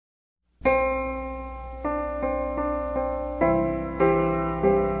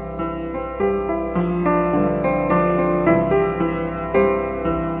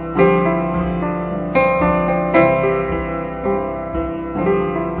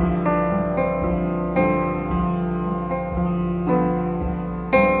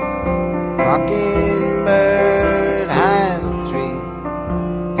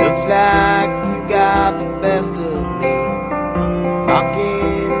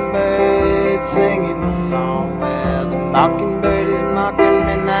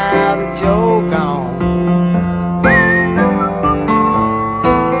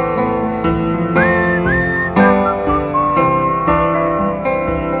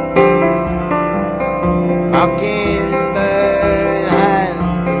mockingbird high in the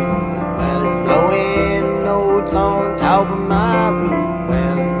roof. Well, it's blowing notes on top of my roof.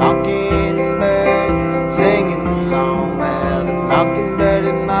 Well, the mockingbird singing the song. Well, the mockingbird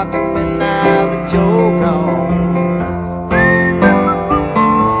is mocking me now that you're gone.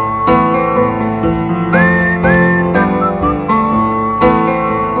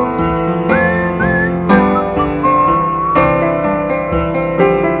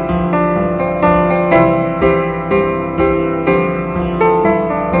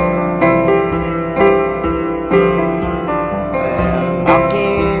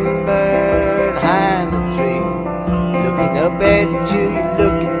 Mockingbird high in the tree, looking up at you, you're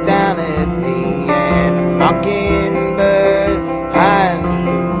looking down at me. And a mockingbird high in the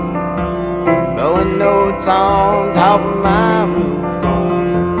roof, blowing notes on top of my roof.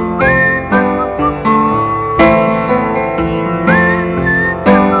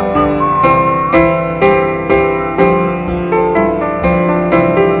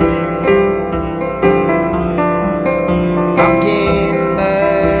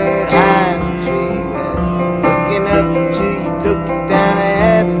 Looking down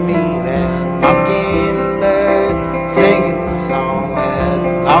at me, well, mockingbird singing the song. Well, the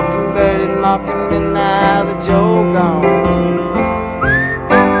mockingbird is mocking me now that you're gone.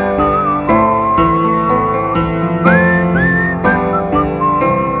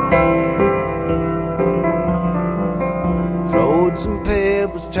 Throwed some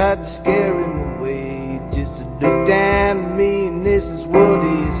pebbles, tried to scare him away, just to look down at me, and this is what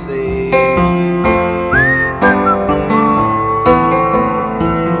he said.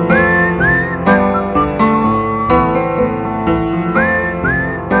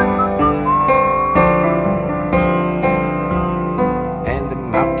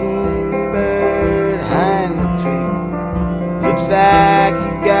 Mockingbird high in the tree, looks like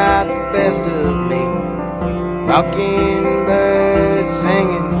you got the best of me. Mockingbird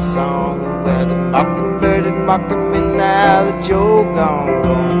singing the song. Well, the mockingbird is mocking me now that you're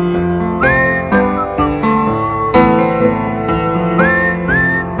gone.